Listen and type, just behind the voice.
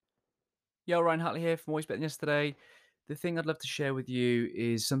Yo, Ryan Hartley here from Always Better Than Yesterday. The thing I'd love to share with you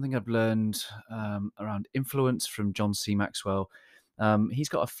is something I've learned around influence from John C. Maxwell. He's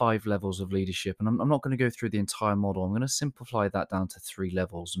got a 5 levels of leadership, and I'm not going to go through the entire model. I'm going to simplify that down to 3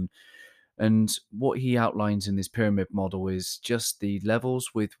 levels. And what he outlines in this pyramid model is just the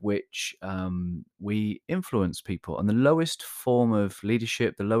levels with which we influence people. And the lowest form of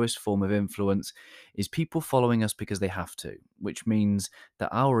leadership, the lowest form of influence, is people following us because they have to, which means that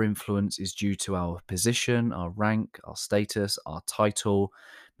our influence is due to our position, our rank, our status, our title.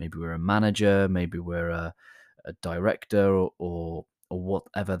 Maybe we're a manager, maybe we're a director, or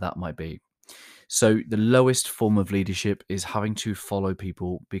whatever that might be. So the lowest form of leadership is having to follow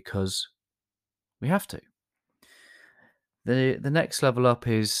people because we have to. The next level up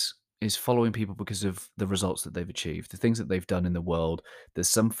is following people because of the results that they've achieved, the things that they've done in the world. There's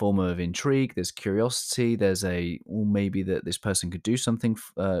some form of intrigue, there's curiosity, there's maybe that this person could do something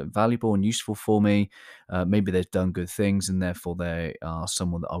valuable and useful for me. Maybe they've done good things, and therefore they are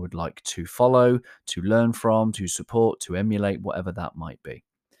someone that I would like to follow, to learn from, to support, to emulate, whatever that might be.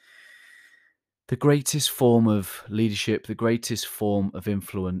 The greatest form of leadership, the greatest form of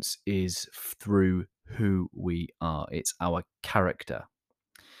influence is through who we are. It's our character.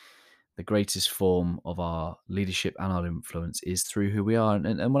 The greatest form of our leadership and our influence is through who we are.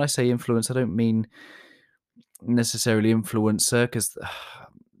 And when I say influence, I don't mean necessarily influencer, because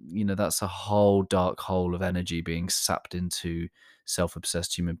that's a whole dark hole of energy being sapped into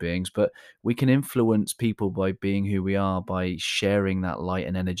self-obsessed human beings. But we can influence people by being who we are, by sharing that light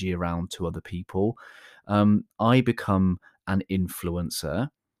and energy around to other people. I become an influencer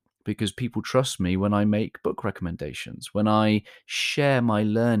because people trust me when I make book recommendations, when I share my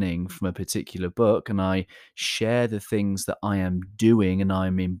learning from a particular book, and I share the things that I am doing and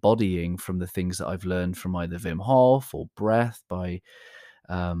I'm embodying from the things that I've learned from either Wim Hof or Breath by,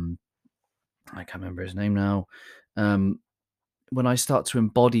 um, I can't remember his name now. Um, when I start to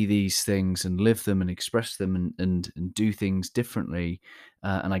embody these things and live them and express them and do things differently,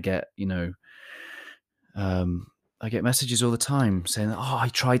 and um, I get messages all the time saying, "Oh, I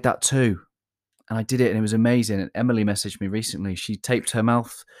tried that too. And I did it, and it was amazing." And Emily messaged me recently. She taped her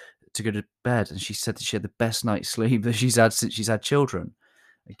mouth to go to bed, and she said that she had the best night's sleep that she's had since she's had children.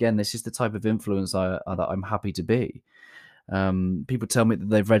 Again, this is the type of influence that I'm happy to be. People tell me that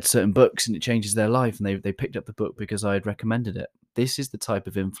they've read certain books and it changes their life, and they picked up the book because I had recommended it. This is the type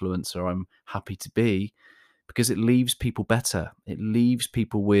of influencer I'm happy to be because it leaves people better. It leaves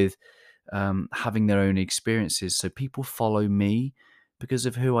people with having their own experiences. So people follow me because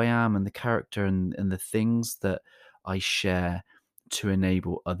of who I am and the character and the things that I share to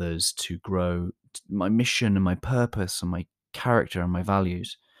enable others to grow my mission and my purpose and my character and my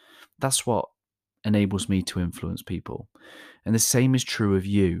values. That's what enables me to influence people. And the same is true of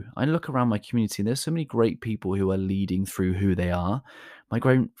you. I look around my community and there's so many great people who are leading through who they are. My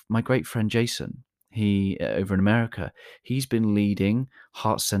great friend Jason, he over in America, he's been leading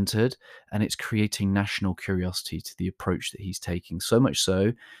heart-centered, and it's creating national curiosity to the approach that he's taking. So much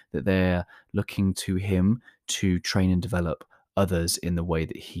so that they're looking to him to train and develop others in the way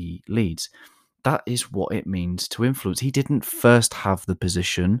that he leads. That is what it means to influence. He didn't first have the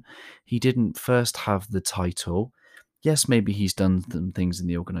position, he didn't first have the title. Yes, maybe he's done some things in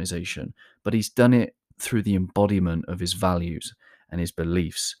the organization, but he's done it through the embodiment of his values and his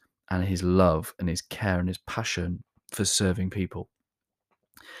beliefs and his love and his care and his passion for serving people.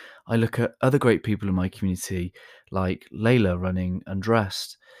 I look at other great people in my community, like Layla running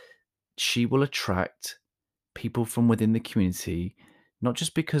Undressed. She will attract people from within the community, not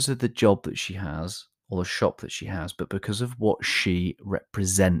just because of the job that she has or the shop that she has, but because of what she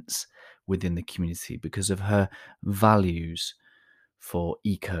represents within the community, because of her values for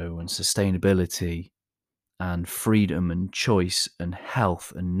eco and sustainability and freedom and choice and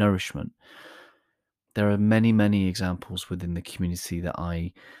health and nourishment. There are many, many examples within the community that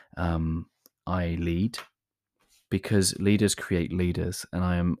I lead, because leaders create leaders, and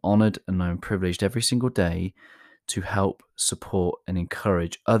I am honored and I'm privileged every single day to help support and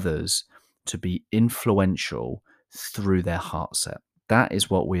encourage others to be influential through their heart set. That is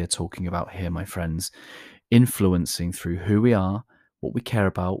what we are talking about here, my friends. Influencing through who we are, what we care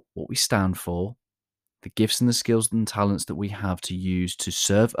about, what we stand for, the gifts and the skills and talents that we have to use to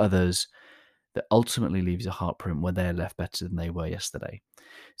serve others, that ultimately leaves a heartprint where they're left better than they were yesterday.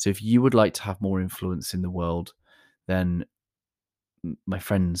 So if you would like to have more influence in the world, then my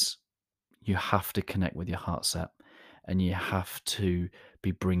friends, you have to connect with your heart set, and you have to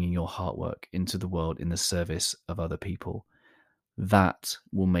be bringing your heart work into the world in the service of other people. That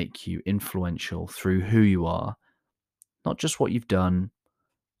will make you influential through who you are, not just what you've done,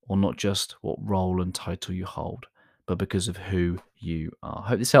 or not just what role and title you hold, but because of who you are. I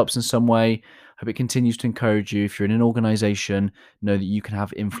hope this helps in some way. Hope it continues to encourage you. If you're in an organization, know that you can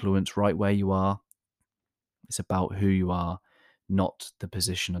have influence right where you are. It's about who you are, not the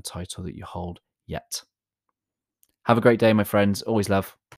position or title that you hold yet. Have a great day, my friends. Always love.